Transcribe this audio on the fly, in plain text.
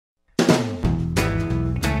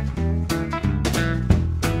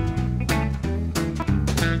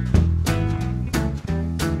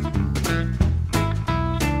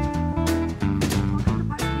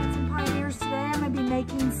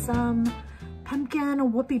pumpkin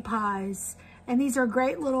Woopie pies. And these are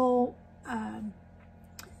great little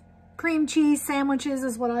cream cheese sandwiches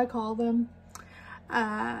is what I call them.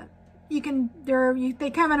 They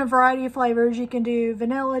come in a variety of flavors. You can do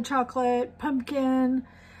vanilla, chocolate, pumpkin.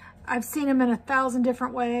 I've seen them in 1,000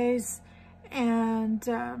 different ways. And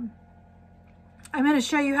I'm going to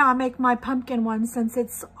show you how I make my pumpkin one since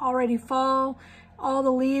it's already fall. All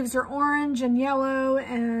the leaves are orange and yellow,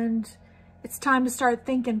 and it's time to start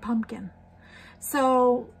thinking pumpkin.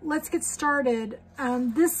 So let's get started.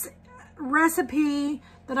 This recipe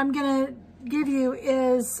that I'm going to give you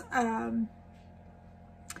is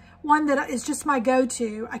one that is just my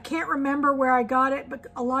go-to. I can't remember where I got it, but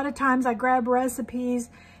a lot of times I grab recipes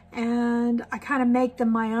and I kind of make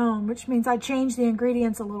them my own, which means I change the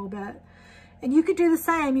ingredients a little bit. And you could do the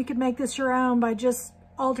same. You could make this your own by just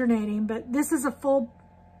alternating, but this is a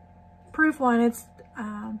foolproof one.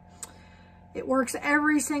 It works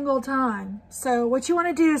every single time. So what you want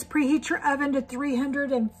to do is preheat your oven to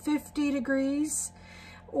 350 degrees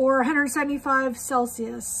or 175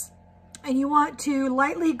 Celsius. And you want to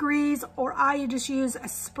lightly grease, or I just use a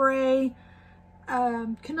spray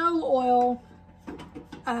canola oil,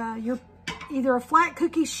 either a flat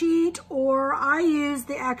cookie sheet, or I use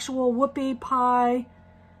the actual Woopie pie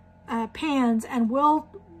pans, and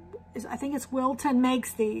I think it's Wilton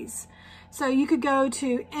makes these. So you could go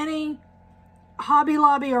to any Hobby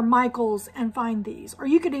Lobby or Michael's and find these, or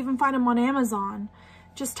you could even find them on Amazon.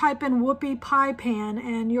 Just type in Woopie pie pan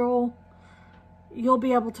and you'll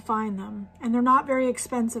be able to find them, and they're not very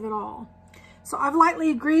expensive at all. So I've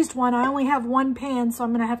lightly greased one. I only have one pan, so I'm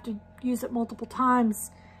going to have to use it multiple times.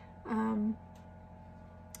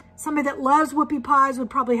 Somebody that loves Woopie pies would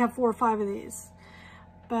probably have 4 or 5 of these,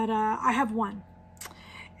 but I have one.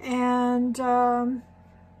 And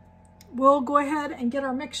we'll go ahead and get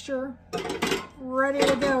our mixture ready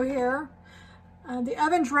to go here. The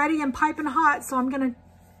oven's ready and piping hot, so I'm going to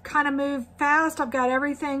kind of move fast. I've got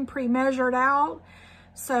everything pre-measured out.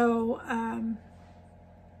 So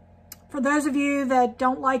for those of you that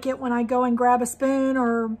don't like it when I go and grab a spoon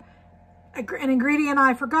or an ingredient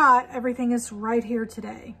I forgot, everything is right here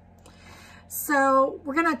today. So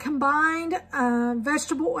we're going to combine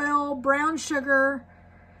vegetable oil, brown sugar,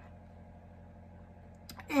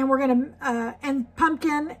 and we're going to, and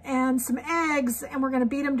pumpkin and some eggs, and we're going to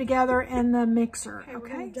beat them together in the mixer.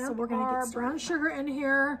 Okay, so we're going to get brown sugar in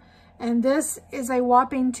here, and this is a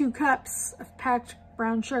whopping 2 cups of packed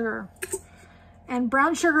brown sugar. And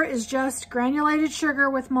brown sugar is just granulated sugar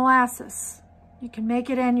with molasses. You can make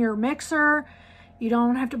it in your mixer. You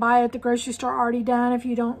don't have to buy it at the grocery store already done if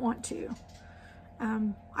you don't want to.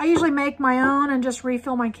 I usually make my own and just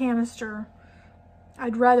refill my canister.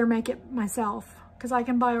 I'd rather make it myself, because I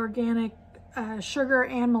can buy organic sugar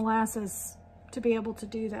and molasses to be able to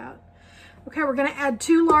do that. Okay, we're going to add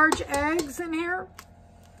 2 large eggs in here.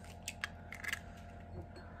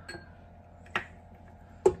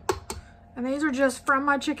 And these are just from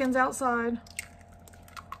my chickens outside.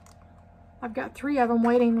 I've got 3 of them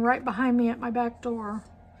waiting right behind me at my back door.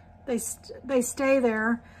 They stay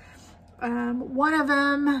there. One of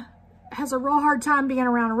them has a real hard time being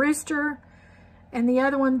around a rooster. And the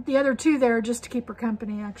other 2 there just to keep her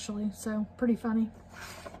company, actually. So, pretty funny.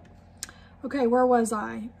 Okay, where was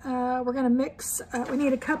I? We're going to mix, we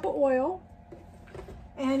need a cup of oil.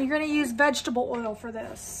 And you're going to use vegetable oil for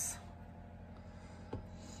this.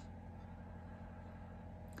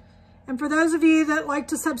 And for those of you that like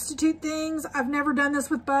to substitute things, I've never done this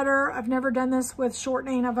with butter. I've never done this with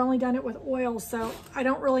shortening. I've only done it with oil, so I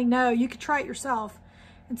don't really know. You could try it yourself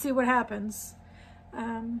and see what happens.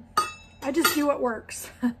 I just do what works.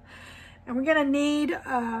 And we're gonna need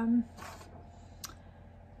a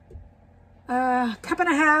cup and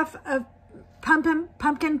a half of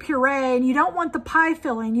pumpkin puree. And you don't want the pie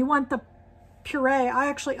filling, you want the puree. I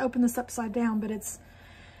actually opened this upside down, but it's,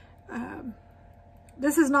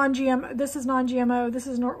 this is non-GMO, this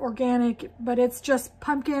is not organic, but it's just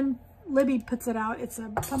pumpkin. Libby puts it out. It's a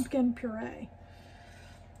pumpkin puree.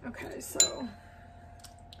 Okay, so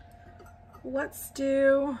let's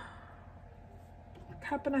do a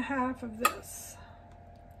cup and a half of this.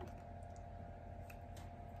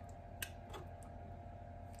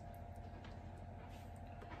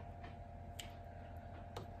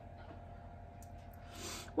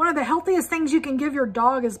 One of the healthiest things you can give your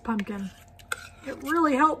dog is pumpkin. It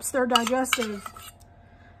really helps their digestive.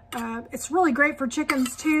 It's really great for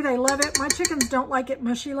chickens too. They love it. My chickens don't like it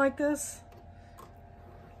mushy like this.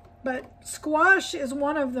 But squash is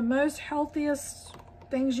one of the most healthiest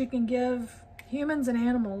things you can give humans and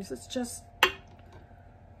animals. It's just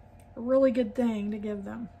a really good thing to give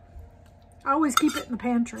them. I always keep it in the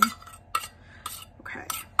pantry.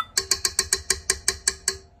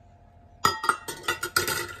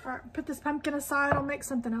 All right, put this pumpkin aside. I'll make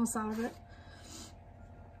something else out of it.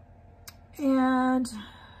 And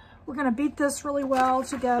we're gonna beat this really well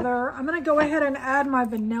together. I'm gonna go ahead and add my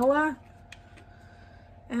vanilla.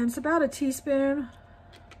 And it's about a teaspoon.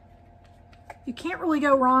 You can't really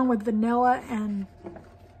go wrong with vanilla and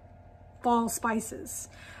fall spices.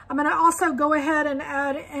 I'm gonna also go ahead and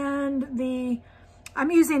add in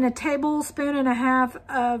I'm using 1.5 tablespoons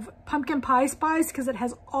of pumpkin pie spice because it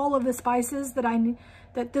has all of the spices that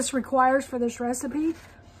this requires for this recipe.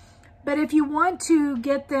 But if you want to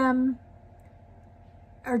get them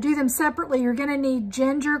or do them separately, you're gonna need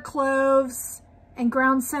ginger, cloves, and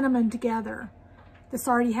ground cinnamon together. This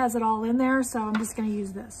already has it all in there, so I'm just gonna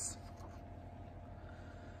use this.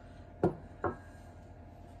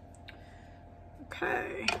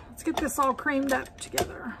 Okay, let's get this all creamed up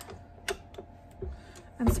together.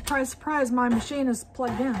 And surprise, surprise, my machine is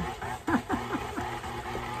plugged in.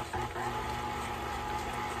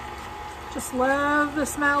 Just love the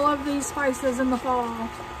smell of these spices in the fall.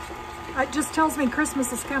 It just tells me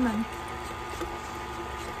Christmas is coming.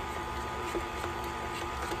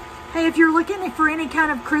 Hey, if you're looking for any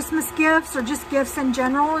kind of Christmas gifts or just gifts in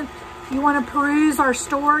general, and you want to peruse our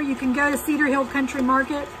store, you can go to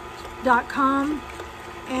cedarhillcountrymarket.com,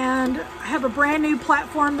 and I have a brand new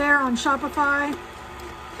platform there on Shopify.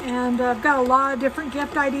 And I've got a lot of different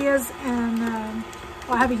gift ideas, and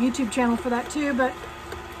well, I have a YouTube channel for that too. But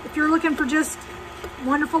if you're looking for just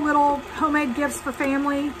wonderful little homemade gifts for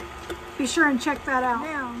family, be sure and check that out.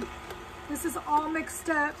 Now, this is all mixed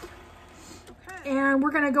up. Okay. And we're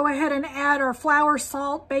gonna go ahead and add our flour,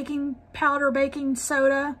 salt, baking powder, baking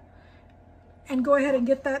soda, and go ahead and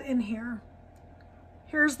get that in here.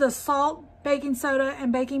 Here's the salt, baking soda,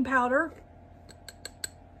 and baking powder.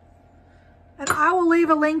 And I will leave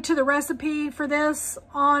a link to the recipe for this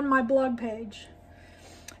on my blog page.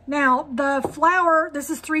 Now, the flour,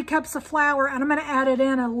 this is 3 cups of flour, and I'm gonna add it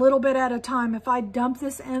in a little bit at a time. If I dump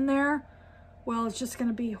this in there, well, it's just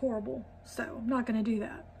gonna be horrible. So I'm not gonna do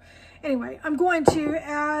that. Anyway, I'm going to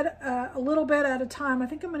add a little bit at a time. I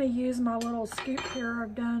think I'm gonna use my little scoop here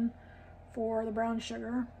I've done for the brown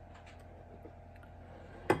sugar.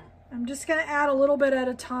 I'm just gonna add a little bit at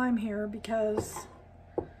a time here because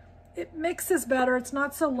it mixes better. It's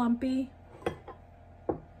not so lumpy.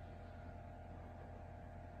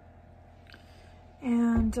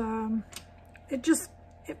 And it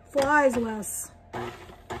flies less. I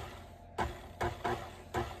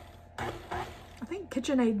think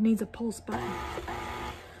KitchenAid needs a pulse button.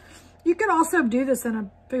 You could also do this in a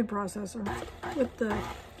food processor with the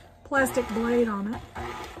plastic blade on it.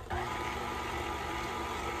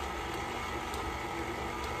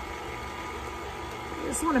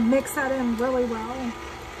 Just want to mix that in really well.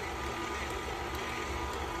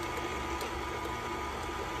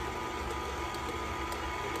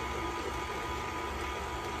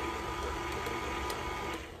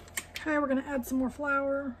 Okay, we're going to add some more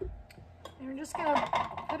flour. And we're just going to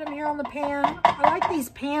put them here on the pan. I like these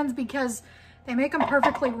pans because they make them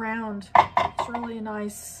perfectly round. It's really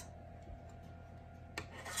nice.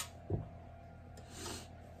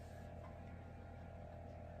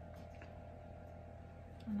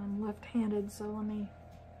 And I'm left-handed, so let me...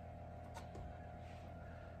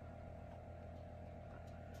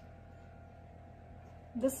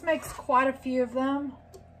 This makes quite a few of them.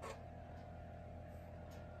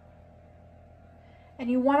 And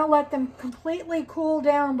you want to let them completely cool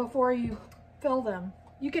down before you fill them.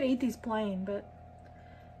 You could eat these plain, but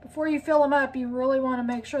before you fill them up, you really want to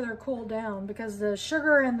make sure they're cooled down because the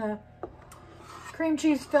sugar and the cream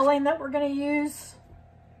cheese filling that we're going to use,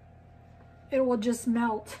 it will just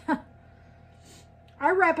melt. I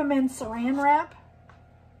wrap them in saran wrap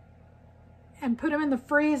and put them in the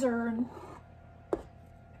freezer. And if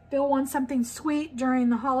Bill wants something sweet during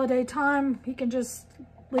the holiday time, he can just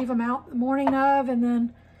leave them out the morning of, and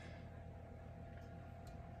then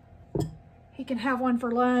he can have one for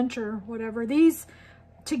lunch or whatever. These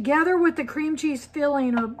together with the cream cheese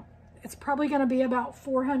filling it's probably going to be about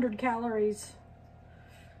 400 calories.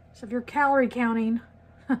 So if you're calorie counting,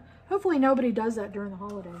 hopefully nobody does that during the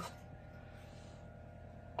holidays.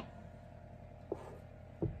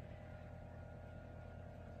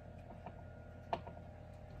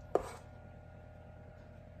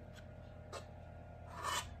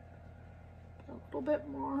 A little bit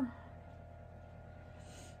more.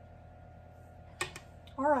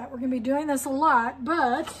 All right, we're going to be doing this a lot,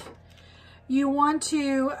 but you want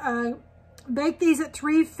to bake these at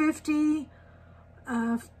 350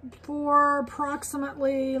 for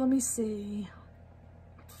approximately, let me see,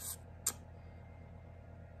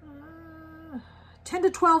 10 to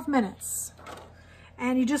 12 minutes.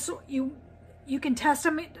 And you can test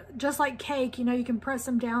them just like cake. You know, you can press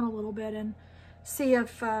them down a little bit and see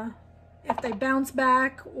if they bounce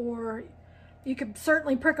back, or you could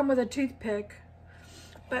certainly prick them with a toothpick.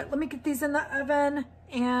 But let me get these in the oven,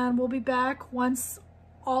 and we'll be back once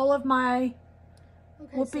all of my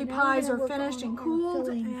whoopie pies are finished and cooled,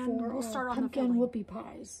 and we'll start on the pumpkin whoopie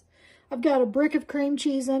pies. I've got a brick of cream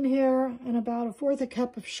cheese in here and about 1/4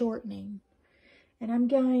 cup of shortening. And I'm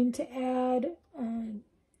going to add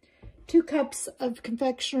 2 cups of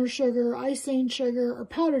confectioner's sugar, icing sugar, or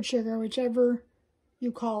powdered sugar, whichever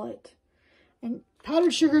you call it. And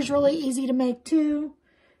powdered sugar is really easy to make too.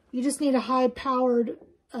 You just need a high-powered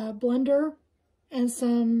blender and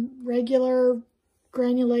some regular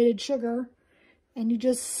granulated sugar. And you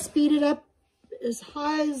just speed it up as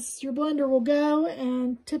high as your blender will go.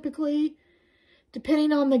 And typically,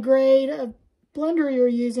 depending on the grade of blender you're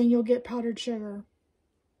using, you'll get powdered sugar.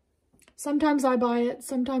 Sometimes I buy it,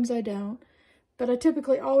 sometimes I don't, but I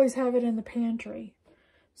typically always have it in the pantry.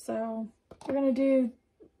 So we're going to do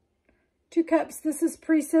 2 cups. This is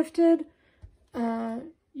pre-sifted.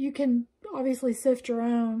 You can obviously sift your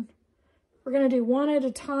own. We're going to do 1 at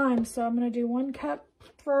a time, so I'm going to do 1 cup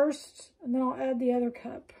first, and then I'll add the other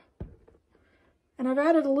cup. And I've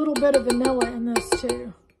added a little bit of vanilla in this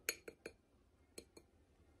too.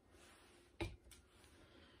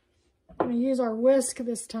 I'm going to use our whisk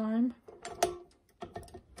this time.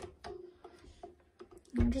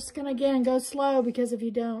 I'm just going to, again, go slow, because if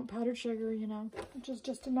you don't, powdered sugar, you know, which is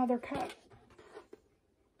just another cup.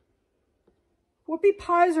 Whoopie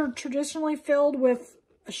pies are traditionally filled with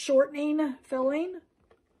a shortening filling.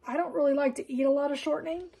 I don't really like to eat a lot of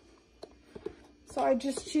shortening, so I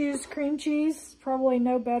just choose cream cheese. Probably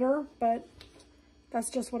no better, but that's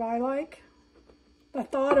just what I like. The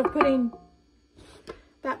thought of putting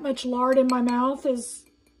that much lard in my mouth is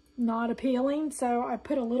not appealing, so I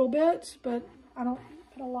put a little bit, but I don't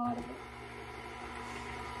put a lot of it.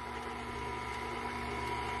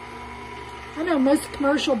 I know most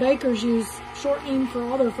commercial bakers use shortening for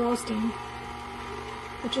all their frosting,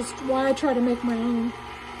 which is why I try to make my own.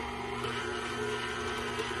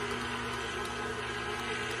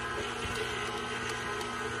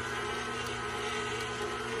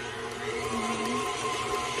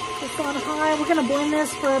 It's on high. We're going to blend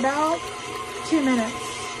this for about 2 minutes.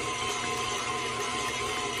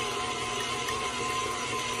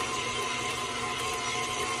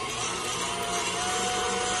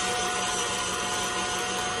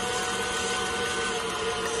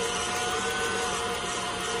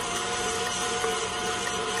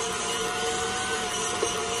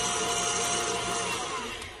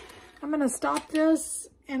 I'm going to stop this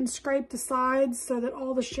and scrape the sides so that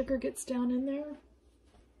all the sugar gets down in there.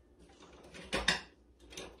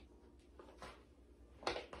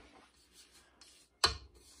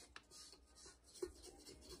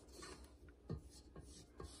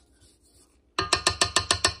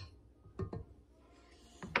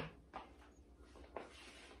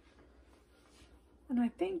 And I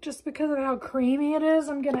think just because of how creamy it is,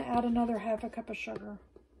 I'm going to add another 1/2 cup of sugar.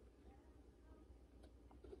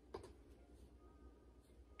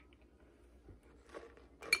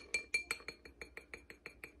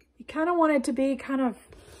 You kind of want it to be kind of,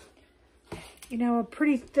 you know, a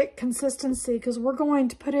pretty thick consistency, because we're going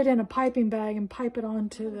to put it in a piping bag and pipe it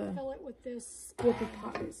onto the, fill it with this whoopie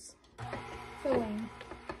pies filling.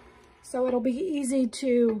 So it'll be easy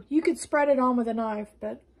to, you could spread it on with a knife,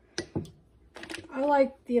 but I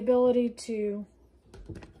like the ability to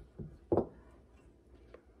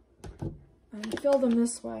fill them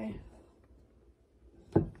this way.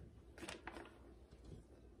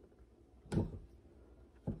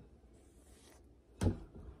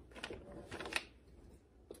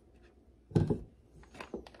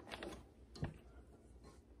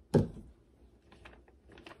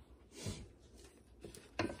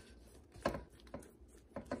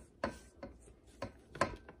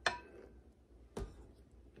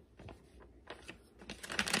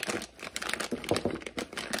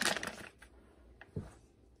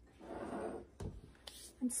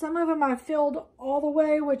 And some of them I filled all the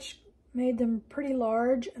way, which made them pretty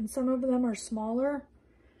large, and some of them are smaller.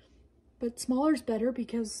 But smaller is better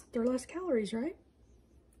because they're less calories, right?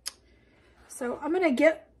 So I'm going to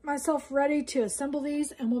get myself ready to assemble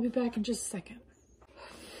these, and we'll be back in just a second.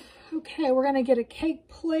 Okay, we're going to get a cake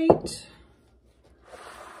plate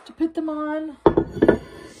to put them on.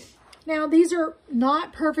 Now, these are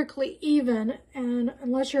not perfectly even, and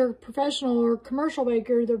unless you're a professional or commercial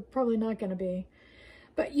baker, they're probably not going to be.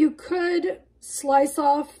 But you could slice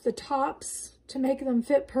off the tops to make them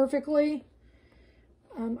fit perfectly.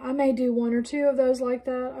 I may do 1 or 2 of those like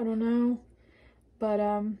that. I don't know. But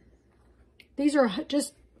These are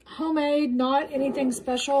just homemade, not anything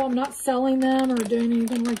special. I'm not selling them or doing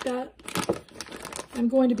anything like that. I'm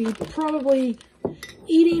going to be probably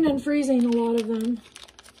eating and freezing a lot of them.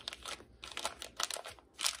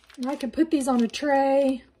 And I can put these on a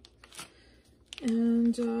tray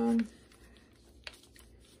and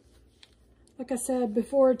like I said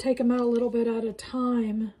before, take them out a little bit at a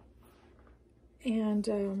time.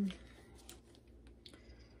 And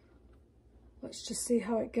let's just see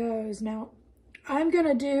how it goes. Now, I'm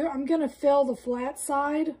gonna fill the flat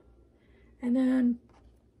side and then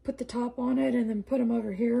put the top on it and then put them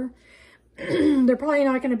over here. They're probably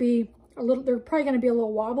not gonna be they're probably gonna be a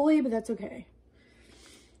little wobbly, but that's okay.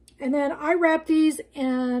 And then I wrap these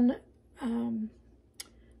in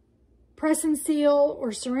press and seal or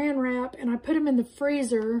saran wrap, and I put them in the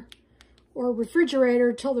freezer or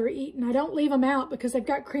refrigerator till they're eaten. I don't leave them out because they've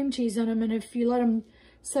got cream cheese in them, and if you let them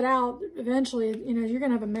sit out, eventually, you know, you're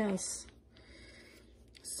gonna have a mess.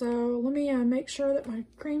 So let me make sure that my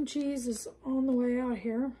cream cheese is on the way out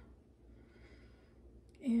here.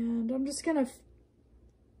 And I'm just gonna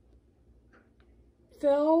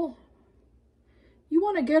fill. You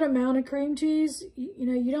want a good amount of cream cheese. You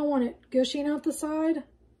know, you don't want it gushing out the side.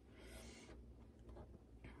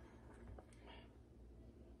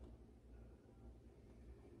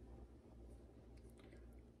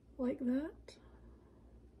 Like that.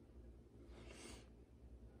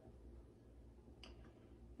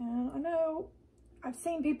 And I know I've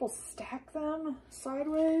seen people stack them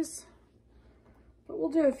sideways, but we'll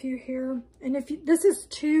do a few here. And if this is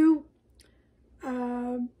too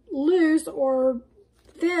loose or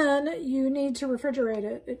thin, you need to refrigerate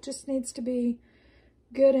it. It just needs to be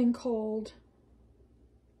good and cold.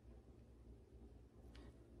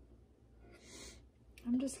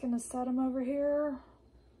 I'm just gonna set them over here.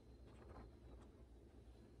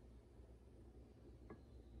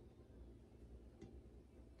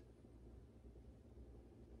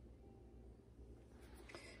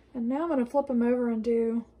 And now I'm going to flip them over and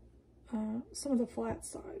do some of the flat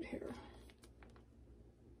side here.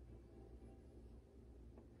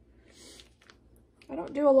 I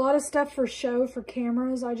don't do a lot of stuff for show for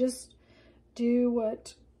cameras. I just do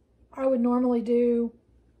what I would normally do.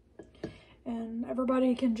 And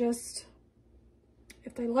everybody can just,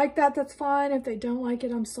 if they like that, that's fine. If they don't like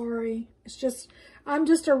it, I'm sorry. It's just, I'm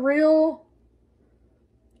just a real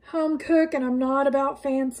home cook, and I'm not about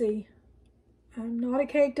fancy. I'm not a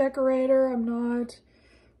cake decorator. I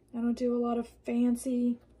don't do a lot of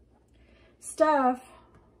fancy stuff.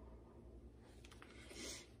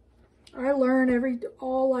 I learn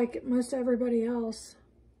all like most everybody else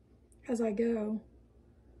as I go.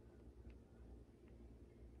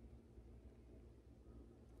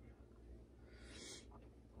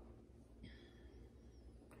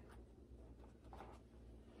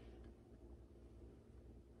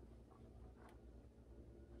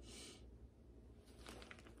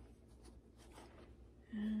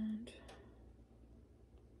 And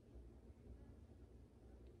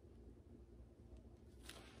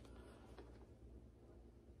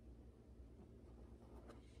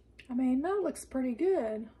I mean, that looks pretty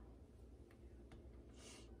good.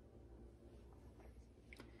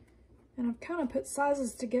 And I've kind of put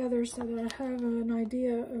sizes together so that I have an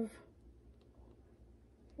idea of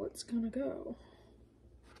what's gonna go.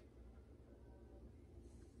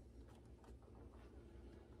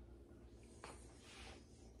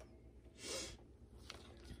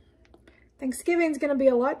 Thanksgiving's going to be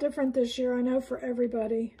a lot different this year, I know, for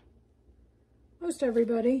everybody. Most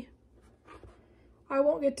everybody. I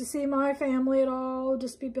won't get to see my family at all. It'll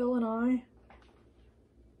just be Bill and I.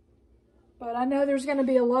 But I know there's going to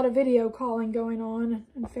be a lot of video calling going on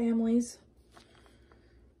in families.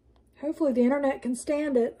 Hopefully the internet can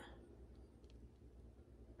stand it.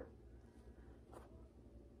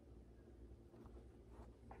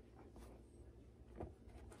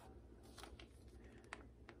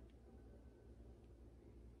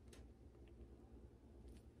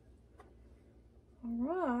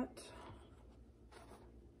 All right.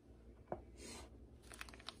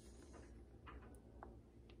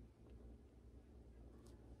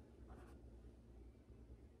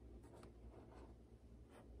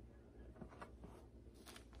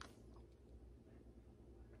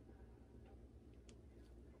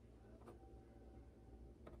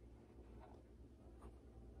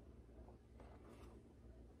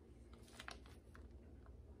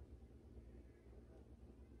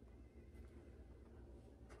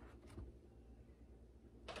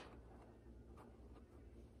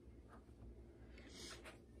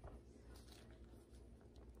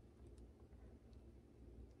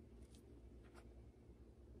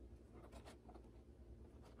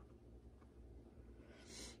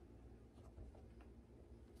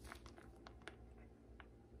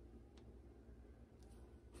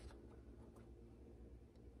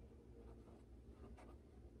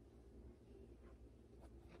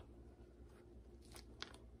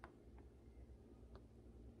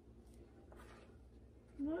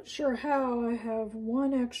 Not sure how I have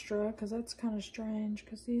one extra, because that's kind of strange,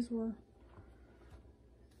 because these were,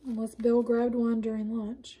 unless Bill grabbed one during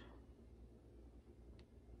lunch.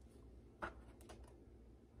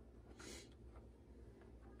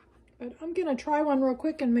 But I'm going to try one real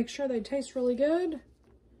quick and make sure they taste really good.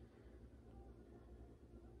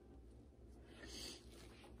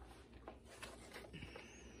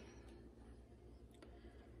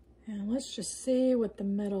 And let's just see what the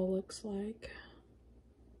middle looks like.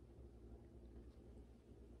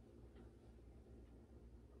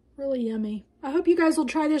 Really yummy. I hope you guys will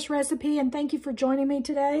try this recipe, and thank you for joining me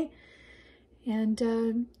today.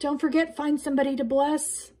 And don't forget, find somebody to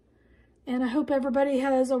bless. And I hope everybody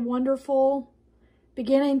has a wonderful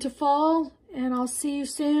beginning to fall, and I'll see you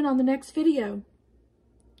soon on the next video.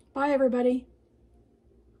 Bye, everybody.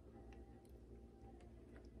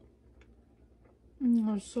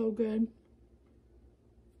 Oh, so good.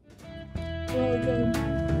 Really good.